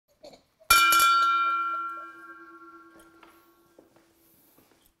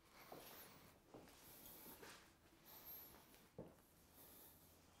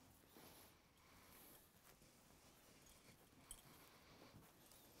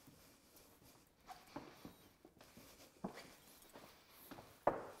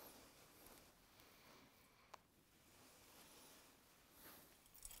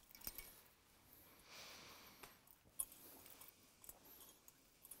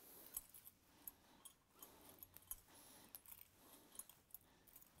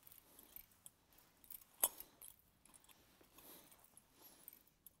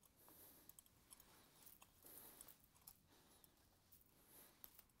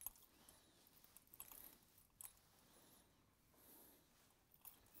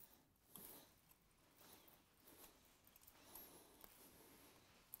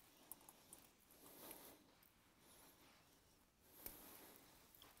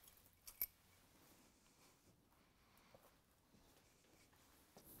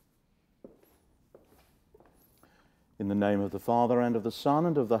In the name of the Father, and of the Son,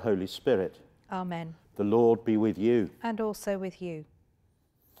 and of the Holy Spirit. Amen. The Lord be with you. And also with you.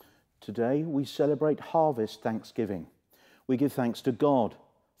 Today we celebrate Harvest Thanksgiving. We give thanks to God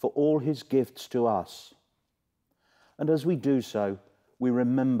for all his gifts to us. And as we do so, we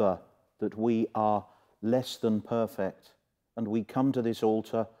remember that we are less than perfect, and we come to this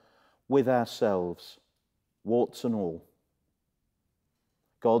altar with ourselves, warts and all.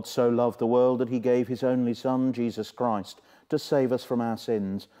 God so loved the world that he gave his only Son, Jesus Christ, to save us from our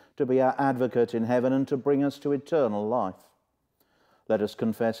sins, to be our advocate in heaven, and to bring us to eternal life. Let us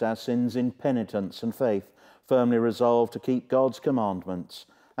confess our sins in penitence and faith, firmly resolved to keep God's commandments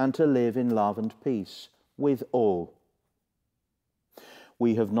and to live in love and peace with all.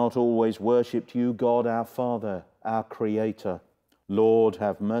 We have not always worshipped you, God our Father, our Creator. Lord,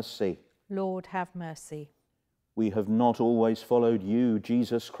 have mercy. Lord, have mercy. We have not always followed you,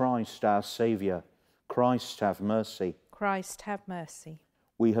 Jesus Christ, our Saviour. Christ, have mercy. Christ, have mercy.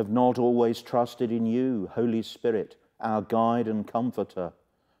 We have not always trusted in you, Holy Spirit, our guide and comforter.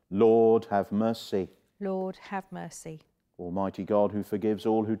 Lord, have mercy. Lord, have mercy. Almighty God, who forgives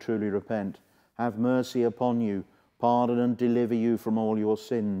all who truly repent, have mercy upon you, pardon and deliver you from all your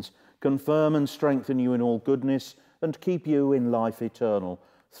sins, confirm and strengthen you in all goodness, and keep you in life eternal,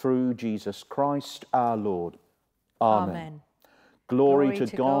 through Jesus Christ our Lord. Amen. Amen. Glory to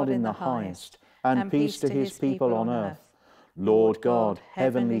God in the highest, and peace to his people on earth. Lord God,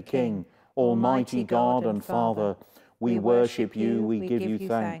 heavenly King, almighty God and Father, we worship you, we give you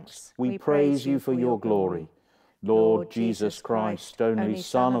thanks, we praise you for your glory. Lord Jesus Christ, only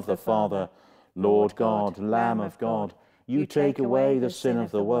Son of the Father, Lord God, Lamb of God, you take away the sin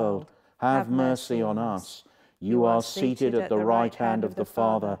of the world. Have mercy on us. You are seated at the right hand of the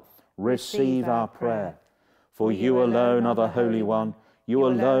Father. Receive our prayer. For you alone are the Holy One, you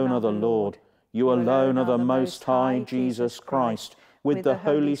alone are the Lord, you alone are the Most High Jesus Christ, with the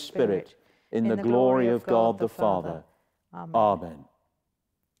Holy Spirit, in the glory of God the Father. Amen.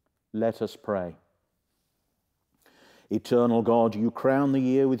 Let us pray. Eternal God, you crown the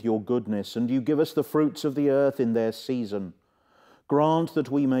year with your goodness, and you give us the fruits of the earth in their season. Grant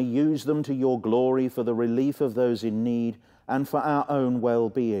that we may use them to your glory for the relief of those in need and for our own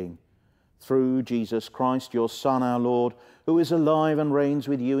well-being. Through Jesus Christ, your Son, our Lord, who is alive and reigns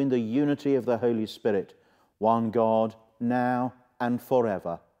with you in the unity of the Holy Spirit, one God, now and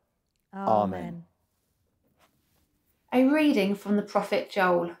forever. Amen. A reading from the prophet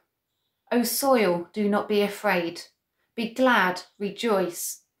Joel. O soil, do not be afraid. Be glad,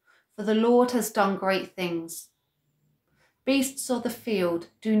 rejoice, for the Lord has done great things. Beasts of the field,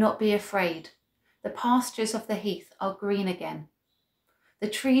 do not be afraid. The pastures of the heath are green again. The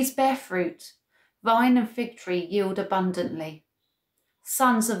trees bear fruit, vine and fig tree yield abundantly.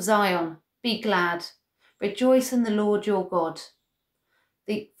 Sons of Zion, be glad, rejoice in the Lord your God.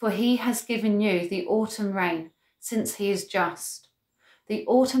 For he has given you the autumn rain, since he is just. The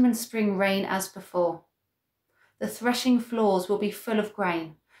autumn and spring rain as before. The threshing floors will be full of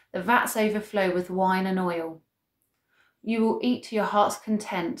grain, the vats overflow with wine and oil. You will eat to your heart's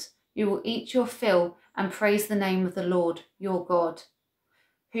content, you will eat your fill and praise the name of the Lord your God,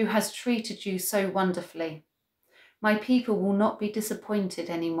 who has treated you so wonderfully. My people will not be disappointed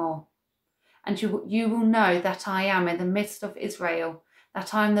anymore. And you will know that I am in the midst of Israel,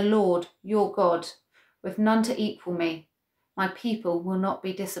 that I am the Lord your God, with none to equal me. My people will not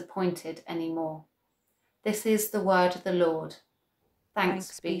be disappointed anymore. This is the word of the Lord.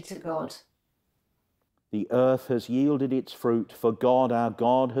 Thanks be to God. The earth has yielded its fruit, for God our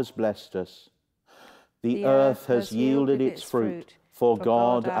God has blessed us. The earth has yielded its fruit, for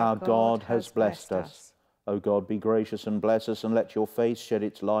God our God has blessed us. O God, be gracious and bless us, and let your face shed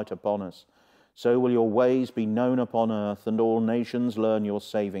its light upon us. So will your ways be known upon earth, and all nations learn your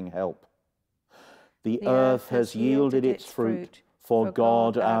saving help. The earth has yielded its fruit, for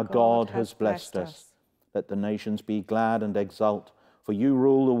God our God has blessed us. Let the nations be glad and exult, for you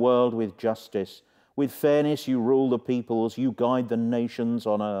rule the world with justice. With fairness you rule the peoples, you guide the nations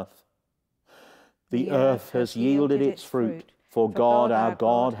on earth. The earth has yielded its fruit, for God our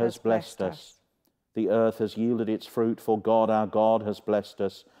God has blessed us. The earth has yielded its fruit, for God our God has blessed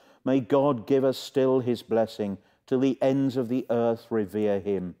us. May God give us still his blessing, till the ends of the earth revere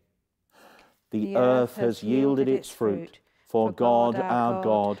him. The earth has yielded its fruit, for God our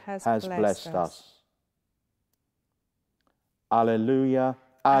God has blessed us. Alleluia,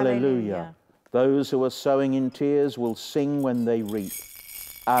 alleluia. Those who are sowing in tears will sing when they reap.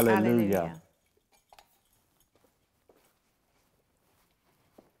 Alleluia.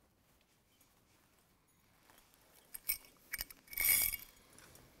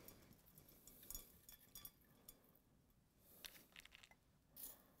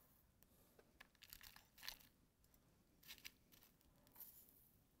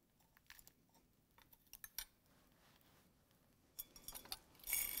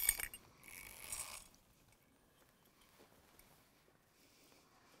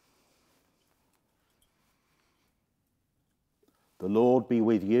 The Lord be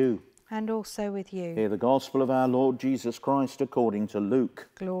with you. And also with you. Hear the gospel of our Lord Jesus Christ according to Luke.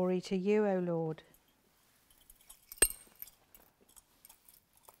 Glory to you, O Lord.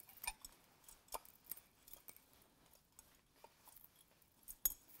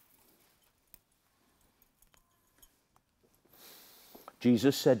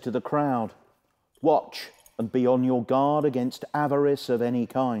 Jesus said to the crowd, "Watch and be on your guard against avarice of any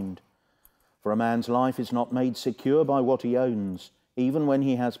kind. For a man's life is not made secure by what he owns, even when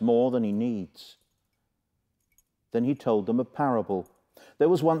he has more than he needs." Then he told them a parable. There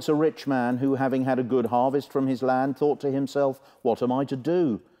was once a rich man who, having had a good harvest from his land, thought to himself, "What am I to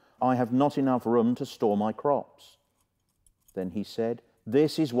do? I have not enough room to store my crops." Then he said,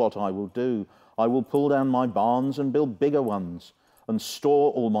 "This is what I will do. I will pull down my barns and build bigger ones, and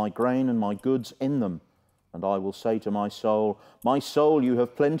store all my grain and my goods in them. And I will say to my soul, 'My soul, you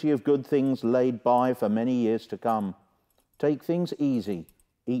have plenty of good things laid by for many years to come. Take things easy,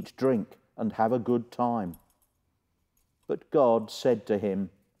 eat, drink, and have a good time.' But God said to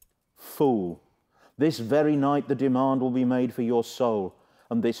him, 'Fool, this very night the demand will be made for your soul,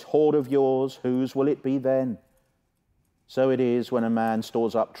 and this hoard of yours, whose will it be then?' So it is when a man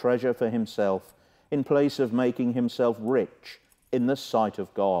stores up treasure for himself, in place of making himself rich in the sight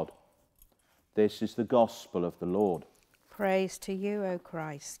of God." This is the gospel of the Lord. Praise to you, O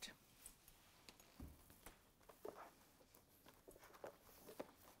Christ.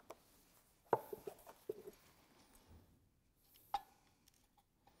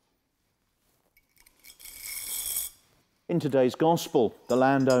 In today's gospel, the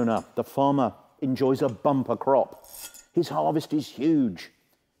landowner, the farmer, enjoys a bumper crop. His harvest is huge.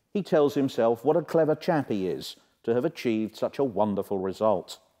 He tells himself what a clever chap he is to have achieved such a wonderful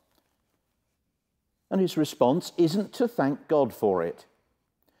result. And his response isn't to thank God for it.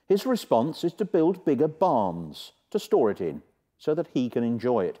 His response is to build bigger barns to store it in so that he can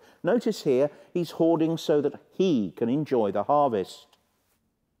enjoy it. Notice here, he's hoarding so that he can enjoy the harvest.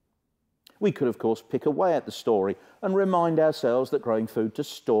 We could, of course, pick away at the story and remind ourselves that growing food to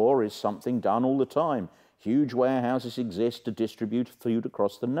store is something done all the time. Huge warehouses exist to distribute food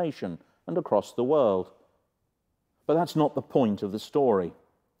across the nation and across the world. But that's not the point of the story.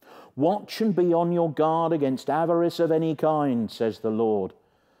 "Watch and be on your guard against avarice of any kind," says the Lord.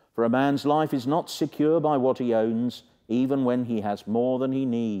 "For a man's life is not secure by what he owns, even when he has more than he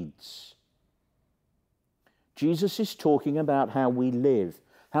needs." Jesus is talking about how we live,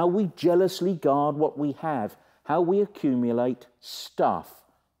 how we jealously guard what we have, how we accumulate stuff,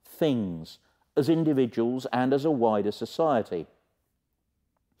 things, as individuals and as a wider society.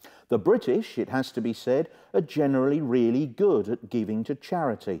 The British, it has to be said, are generally really good at giving to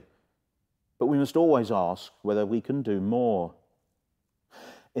charity. But we must always ask whether we can do more.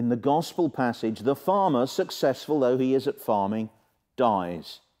 In the Gospel passage, the farmer, successful though he is at farming,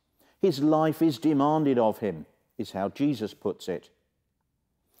 dies. His life is demanded of him, is how Jesus puts it.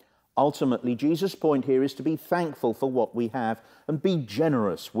 Ultimately, Jesus' point here is to be thankful for what we have and be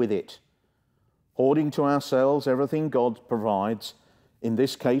generous with it. Hoarding to ourselves everything God provides, in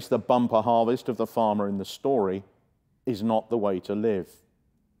this case the bumper harvest of the farmer in the story, is not the way to live.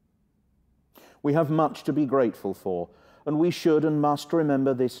 We have much to be grateful for, and we should and must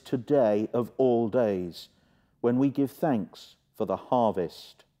remember this today of all days, when we give thanks for the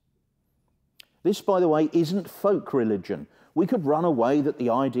harvest. This, by the way, isn't folk religion. We could run away that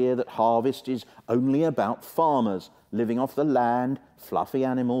the idea that harvest is only about farmers living off the land, fluffy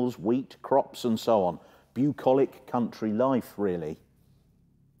animals, wheat, crops, and so on. Bucolic country life, really.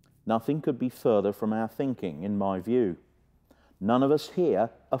 Nothing could be further from our thinking, in my view. None of us here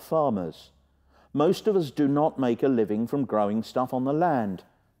are farmers. Most of us do not make a living from growing stuff on the land.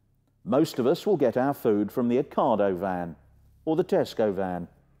 Most of us will get our food from the Ocado van, or the Tesco van,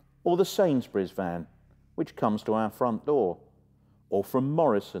 or the Sainsbury's van, which comes to our front door, or from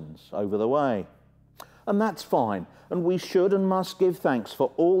Morrison's over the way. And that's fine, and we should and must give thanks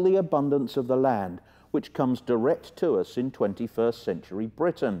for all the abundance of the land which comes direct to us in 21st century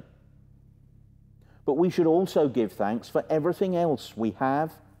Britain. But we should also give thanks for everything else we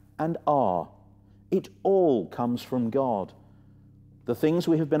have and are. It all comes from God. The things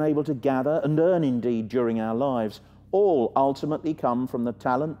we have been able to gather and earn indeed during our lives all ultimately come from the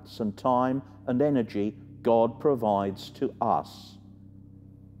talents and time and energy God provides to us.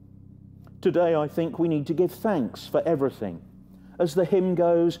 Today I think we need to give thanks for everything. As the hymn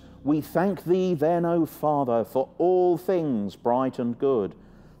goes, "We thank thee then, O Father, for all things bright and good,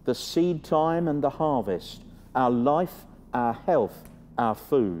 the seed time and the harvest, our life, our health, our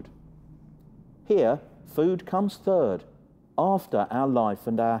food." Here, food comes third, after our life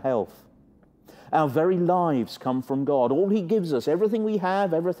and our health. Our very lives come from God. All he gives us, everything we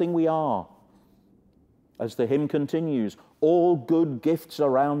have, everything we are. As the hymn continues, all good gifts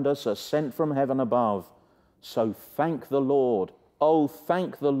around us are sent from heaven above. So thank the Lord, oh,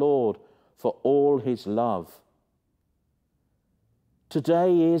 thank the Lord for all his love.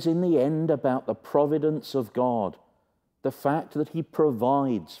 Today is in the end about the providence of God, the fact that he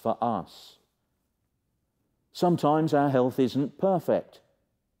provides for us. Sometimes our health isn't perfect.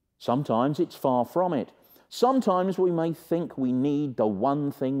 Sometimes it's far from it. Sometimes we may think we need the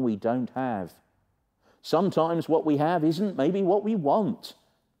one thing we don't have. Sometimes what we have isn't maybe what we want.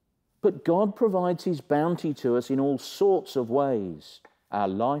 But God provides his bounty to us in all sorts of ways: our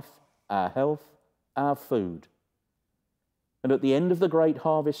life, our health, our food. And at the end of the great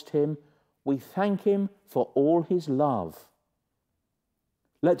harvest hymn, we thank him for all his love.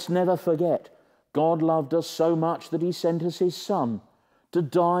 Let's never forget, God loved us so much that he sent us his Son to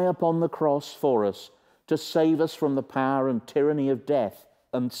die upon the cross for us, to save us from the power and tyranny of death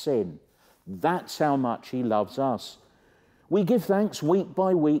and sin. That's how much he loves us. We give thanks week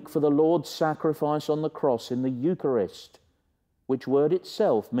by week for the Lord's sacrifice on the cross in the Eucharist, which word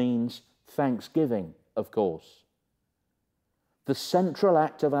itself means thanksgiving, of course. The central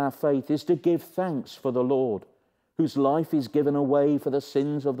act of our faith is to give thanks for the Lord, whose life is given away for the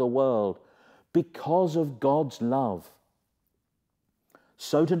sins of the world because of God's love.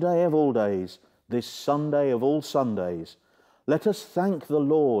 So today of all days, this Sunday of all Sundays, let us thank the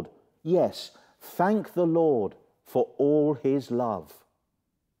Lord, yes, thank the Lord for all his love.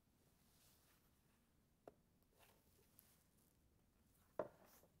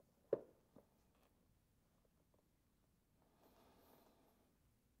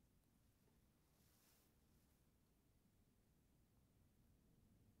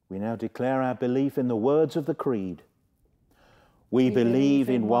 We now declare our belief in the words of the Creed. We believe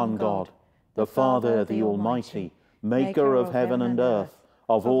in one God, the Father, the Almighty, maker of heaven and earth,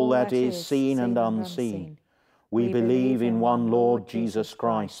 of all that is seen and unseen. We believe in one Lord Jesus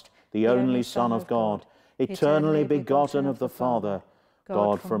Christ, the only Son of God, eternally begotten of the Father,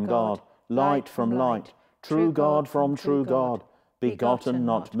 God from God, light from light, true God from true God, begotten,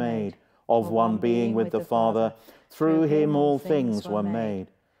 not made, of one being with the Father. Through him all things were made.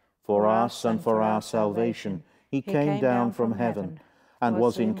 For us and for our salvation, he came down from heaven, and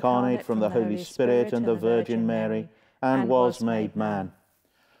was incarnate from the Holy Spirit and the Virgin Mary, and was made man.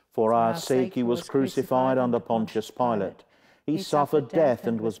 For our sake he was crucified under Pontius Pilate. He suffered death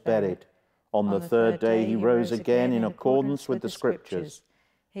and was buried. On the third day he rose again in accordance with the Scriptures.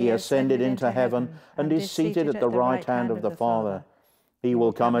 He ascended into heaven and is seated at the right hand of the Father. He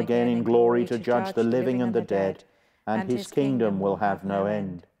will come again in glory to judge the living and the dead, and his kingdom will have no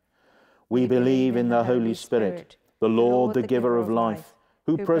end. We believe in the Holy Spirit, the Lord, the giver of life,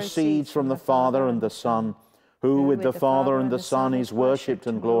 who proceeds from the Father and the Son, who with the Father and the Son is worshipped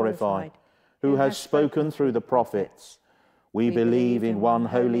and glorified, who has spoken through the prophets. We believe in one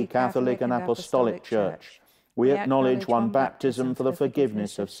holy Catholic and Apostolic Church. We acknowledge one baptism for the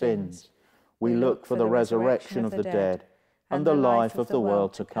forgiveness of sins. We look for the resurrection of the dead and the life of the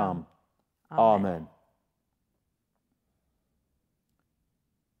world to come. Amen.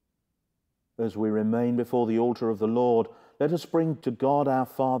 As we remain before the altar of the Lord, let us bring to God our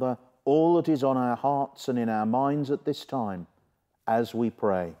Father all that is on our hearts and in our minds at this time, as we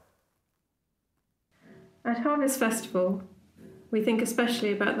pray. At Harvest Festival, we think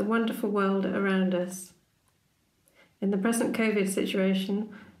especially about the wonderful world around us. In the present COVID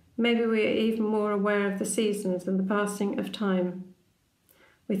situation, maybe we are even more aware of the seasons and the passing of time.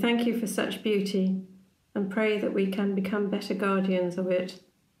 We thank you for such beauty and pray that we can become better guardians of it.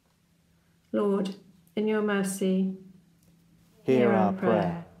 Lord, in your mercy, Hear our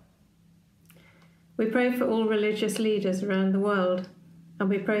prayer. We pray for all religious leaders around the world, and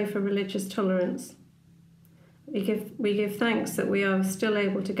we pray for religious tolerance. We give thanks that we are still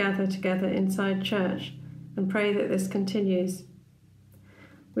able to gather together inside church and pray that this continues.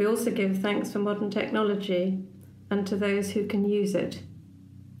 We also give thanks for modern technology and to those who can use it.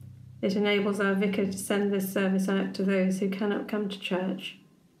 It enables our vicar to send this service out to those who cannot come to church.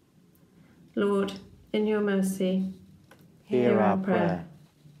 Lord, in your mercy, Hear our prayer.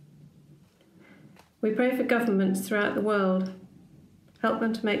 We pray for governments throughout the world. Help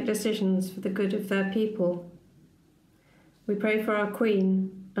them to make decisions for the good of their people. We pray for our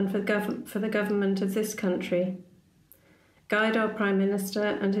Queen and for the government of this country. Guide our Prime Minister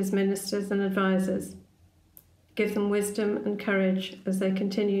and his ministers and advisers. Give them wisdom and courage as they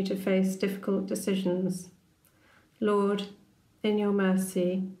continue to face difficult decisions. Lord, in your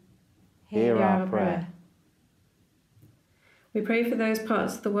mercy, Hear our prayer. We pray for those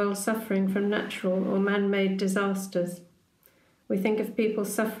parts of the world suffering from natural or man-made disasters. We think of people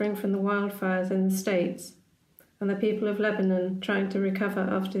suffering from the wildfires in the States and the people of Lebanon trying to recover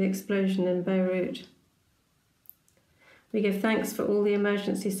after the explosion in Beirut. We give thanks for all the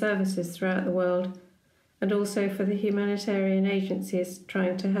emergency services throughout the world and also for the humanitarian agencies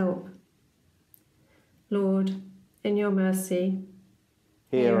trying to help. Lord, in your mercy,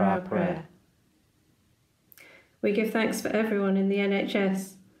 Hear our prayer. We give thanks for everyone in the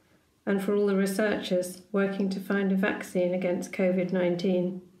NHS and for all the researchers working to find a vaccine against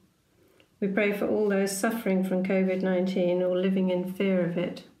COVID-19. We pray for all those suffering from COVID-19 or living in fear of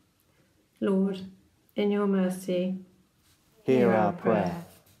it. Lord, in your mercy, Hear our prayer.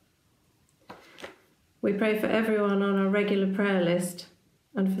 We pray for everyone on our regular prayer list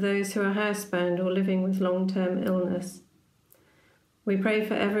and for those who are housebound or living with long-term illness. We pray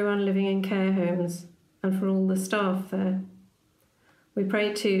for everyone living in care homes and for all the staff there. We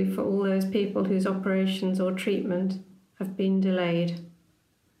pray too for all those people whose operations or treatment have been delayed.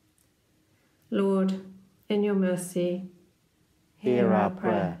 Lord, in your mercy, Hear our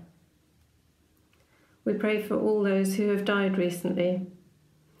prayer. We pray for all those who have died recently.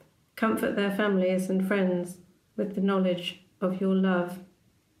 Comfort their families and friends with the knowledge of your love.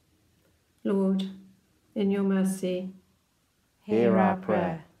 Lord, in your mercy, Hear our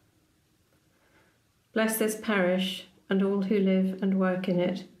prayer. Bless this parish and all who live and work in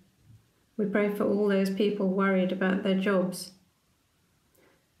it. We pray for all those people worried about their jobs.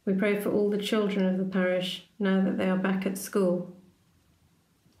 We pray for all the children of the parish now that they are back at school.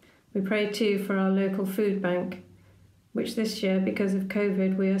 We pray too for our local food bank, which this year, because of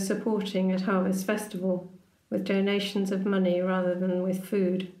COVID, we are supporting at Harvest Festival with donations of money rather than with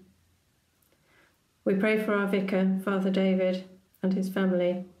food. We pray for our vicar, Father David, and his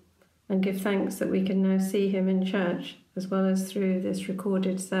family, and give thanks that we can now see him in church as well as through this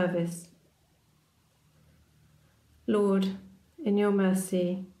recorded service. Lord, in your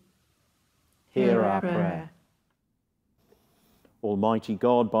mercy, Hear our prayer. Almighty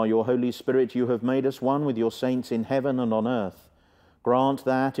God, by your Holy Spirit you have made us one with your saints in heaven and on earth. Grant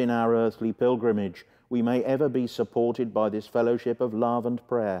that in our earthly pilgrimage we may ever be supported by this fellowship of love and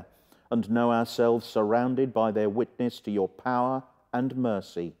prayer, and know ourselves surrounded by their witness to your power and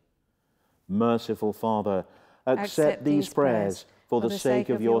mercy. Merciful Father, accept these prayers for the sake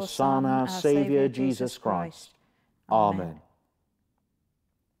of your Son, our Saviour, Jesus Christ. Amen.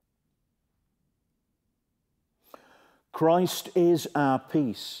 Christ is our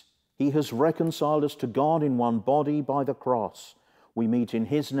peace. He has reconciled us to God in one body by the cross. We meet in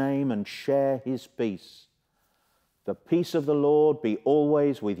his name and share his peace. The peace of the Lord be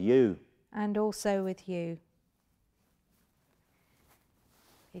always with you. And also with you.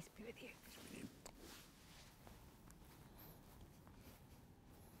 Peace be with you.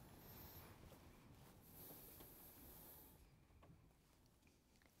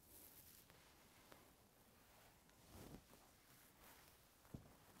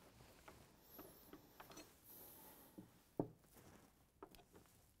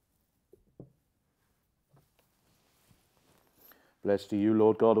 Blessed are you,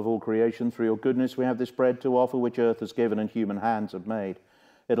 Lord God of all creation. Through your goodness we have this bread to offer, which earth has given and human hands have made.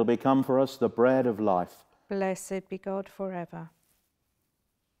 It'll become for us the bread of life. Blessed be God forever.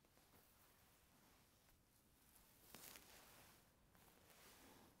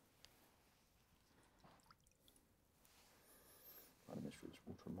 By the mystery of this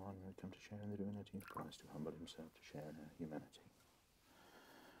water and wine, we come to share in the divinity of Christ, who humbled himself to share in our humanity.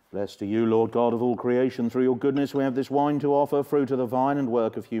 Blessed are you, Lord God of all creation. Through your goodness we have this wine to offer, fruit of the vine and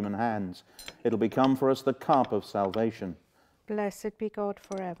work of human hands. It'll become for us the cup of salvation. Blessed be God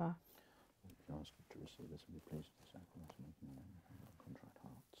forever. We ask you to receive this and be pleased with the sacrament and making a contrite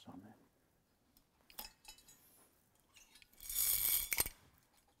hearts. Amen.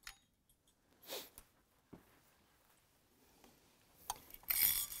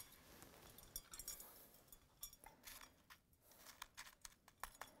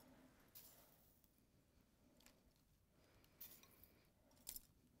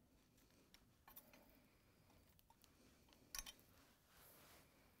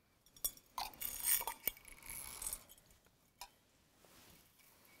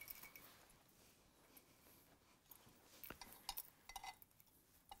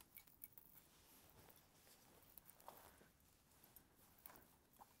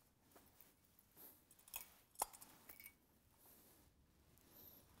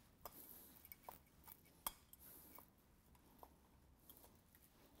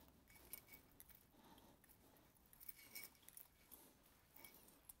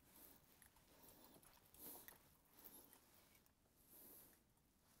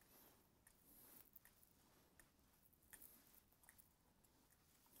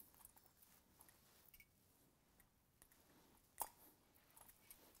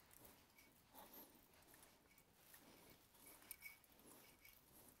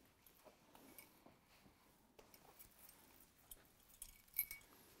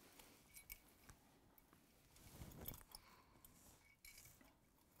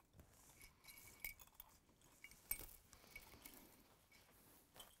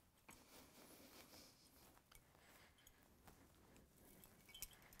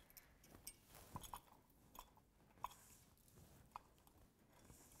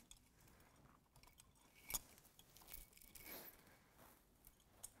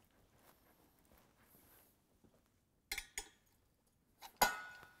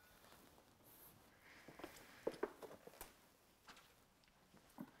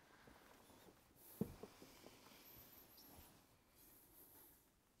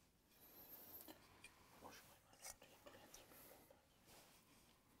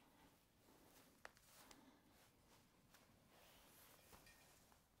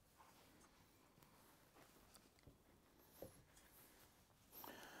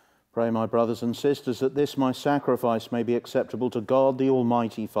 Pray, my brothers and sisters, that this my sacrifice may be acceptable to God, the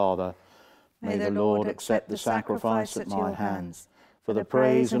Almighty Father. May the Lord accept the sacrifice at my hands, for the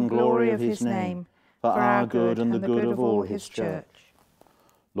praise and glory of his name, for our good and the good of all his church.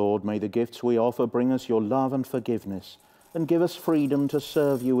 Lord, may the gifts we offer bring us your love and forgiveness, and give us freedom to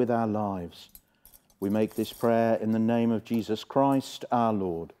serve you with our lives. We make this prayer in the name of Jesus Christ, our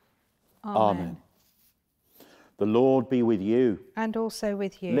Lord. Amen. The Lord be with you. And also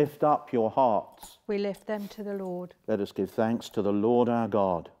with you. Lift up your hearts. We lift them to the Lord. Let us give thanks to the Lord our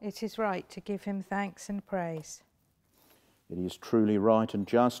God. It is right to give him thanks and praise. It is truly right and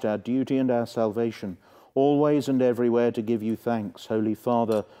just, our duty and our salvation, always and everywhere to give you thanks, Holy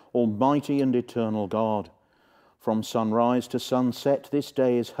Father, Almighty and eternal God. From sunrise to sunset this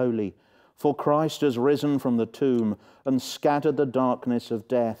day is holy, for Christ has risen from the tomb and scattered the darkness of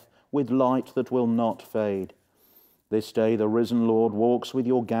death with light that will not fade. This day the risen Lord walks with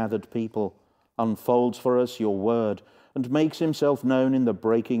your gathered people, unfolds for us your word, and makes himself known in the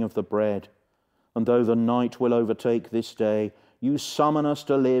breaking of the bread. And though the night will overtake this day, you summon us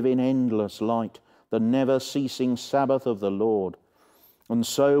to live in endless light, the never-ceasing Sabbath of the Lord. And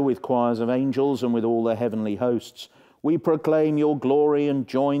so, with choirs of angels and with all the heavenly hosts, we proclaim your glory and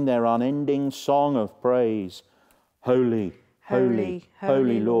join their unending song of praise. Holy, holy,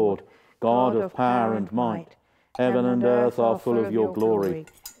 holy Lord, God of power and might, heaven and earth are full of your glory.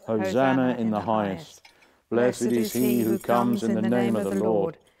 Hosanna in the highest. Blessed is he who comes in the name of the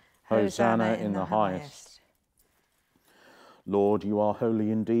Lord. Hosanna in the highest. Lord, you are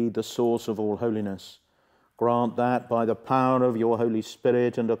holy indeed, the source of all holiness. Grant that by the power of your Holy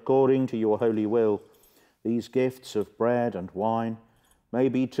Spirit and according to your holy will, these gifts of bread and wine may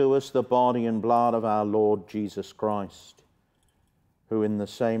be to us the body and blood of our Lord Jesus Christ, who in the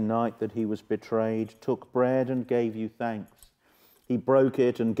same night that he was betrayed took bread and gave you thanks. He broke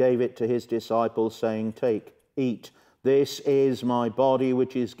it and gave it to his disciples, saying, "Take, eat, this is my body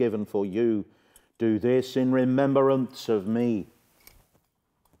which is given for you. Do this in remembrance of me."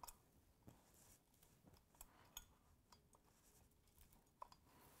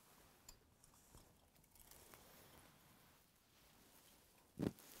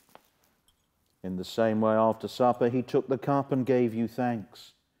 In the same way, after supper, he took the cup and gave you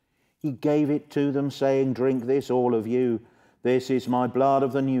thanks. He gave it to them, saying, "Drink this, all of you. This is my blood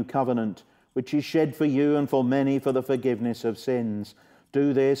of the new covenant, which is shed for you and for many for the forgiveness of sins.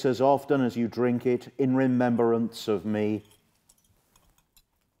 Do this as often as you drink it in remembrance of me."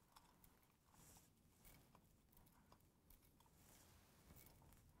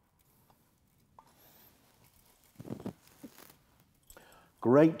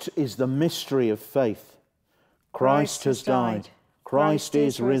 Great is the mystery of faith. Christ has died. Christ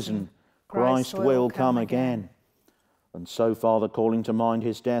is risen. Christ will come again. And so, Father, calling to mind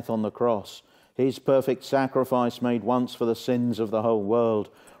his death on the cross, his perfect sacrifice made once for the sins of the whole world,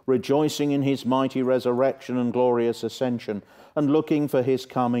 rejoicing in his mighty resurrection and glorious ascension, and looking for his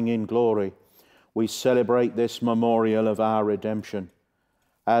coming in glory, we celebrate this memorial of our redemption.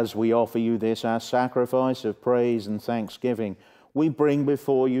 As we offer you this, our sacrifice of praise and thanksgiving, we bring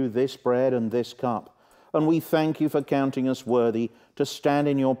before you this bread and this cup, and we thank you for counting us worthy to stand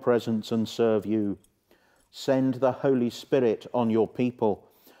in your presence and serve you. Send the Holy Spirit on your people,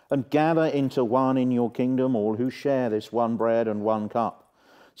 and gather into one in your kingdom all who share this one bread and one cup,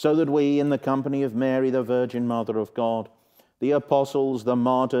 so that we, in the company of Mary, the Virgin Mother of God, the apostles, the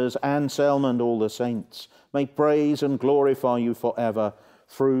martyrs, Anselm, and all the saints, may praise and glorify you forever,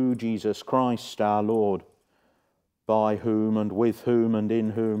 through Jesus Christ our Lord, by whom and with whom and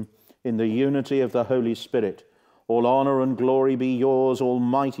in whom, in the unity of the Holy Spirit, all honour and glory be yours,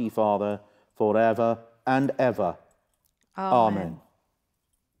 Almighty Father, forever and ever. Amen.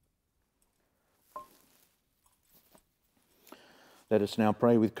 Let us now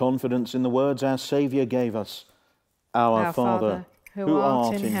pray with confidence in the words our Saviour gave us. Our Father, who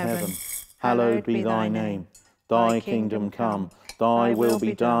art in heaven, hallowed be thy name. Thy kingdom come, thy will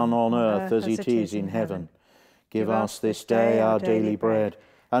be done on earth as it is in heaven. Give us this day our daily bread,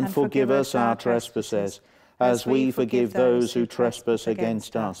 and forgive us our trespasses, as we forgive those who trespass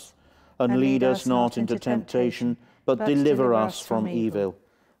against us. And lead us not into temptation, but deliver us from evil.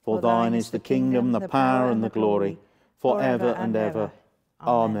 For thine is the kingdom, the power, and the glory, forever and ever.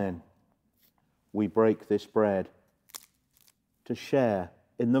 Amen. We break this bread to share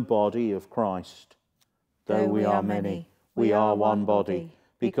in the body of Christ. Though we are many, we are one body,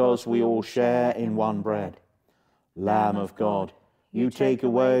 because we all share in one bread. Lamb of God, you take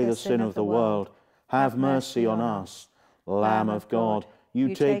away the sin of the world. Have mercy on us. Lamb of God,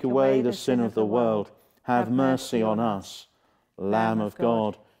 you take away the sin of the world. Have mercy on us. Lamb of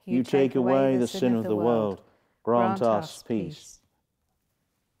God, You take away the sin of the world. Grant us peace.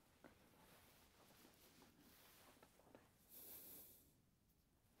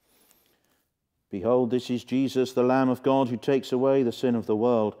 Behold, this is Jesus, the Lamb of God, who takes away the sin of the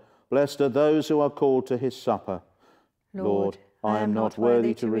world. Blessed are those who are called to his supper. Lord, I am not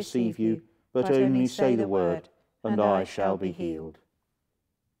worthy to receive you, but only say the word, and I shall be healed.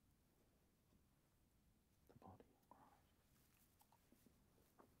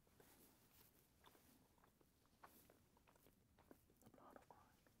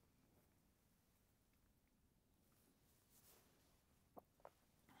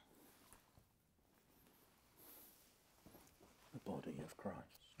 The body of Christ.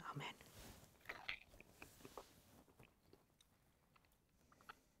 Amen.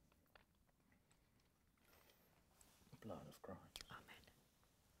 The blood of Christ. Amen.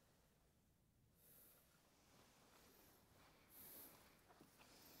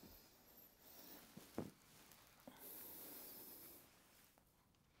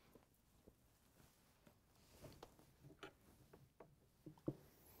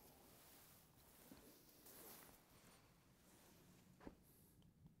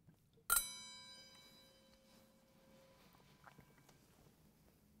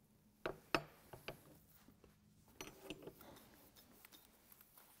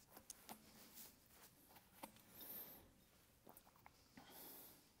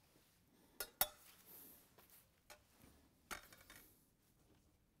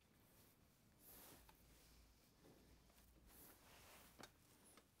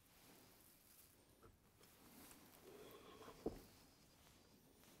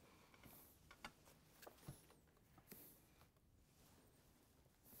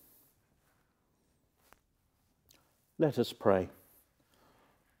 Let us pray.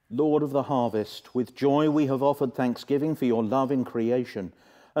 Lord of the harvest, with joy we have offered thanksgiving for your love in creation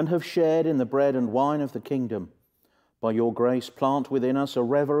and have shared in the bread and wine of the kingdom. By your grace, plant within us a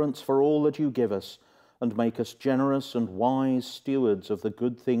reverence for all that you give us and make us generous and wise stewards of the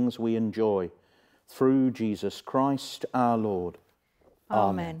good things we enjoy. Through Jesus Christ our Lord.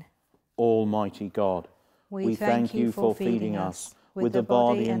 Amen. Almighty God, we thank you for feeding us with the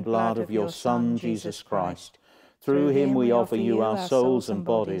body and blood of your Son, Jesus Christ. Through him we offer you our souls and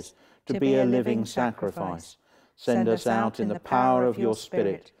bodies to be a living sacrifice. Send us out in the power of your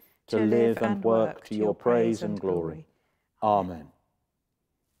Spirit to live and work to your praise and glory. Amen.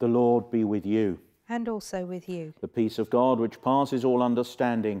 The Lord be with you. And also with you. The peace of God, which passes all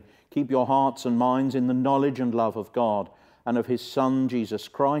understanding, keep your hearts and minds in the knowledge and love of God and of his Son, Jesus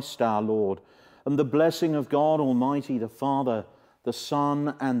Christ our Lord. And the blessing of God Almighty, the Father, the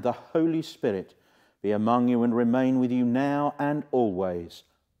Son, and the Holy Spirit be among you and remain with you now and always.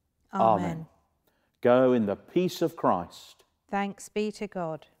 Amen. Go in the peace of Christ. Thanks be to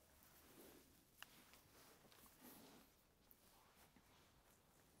God.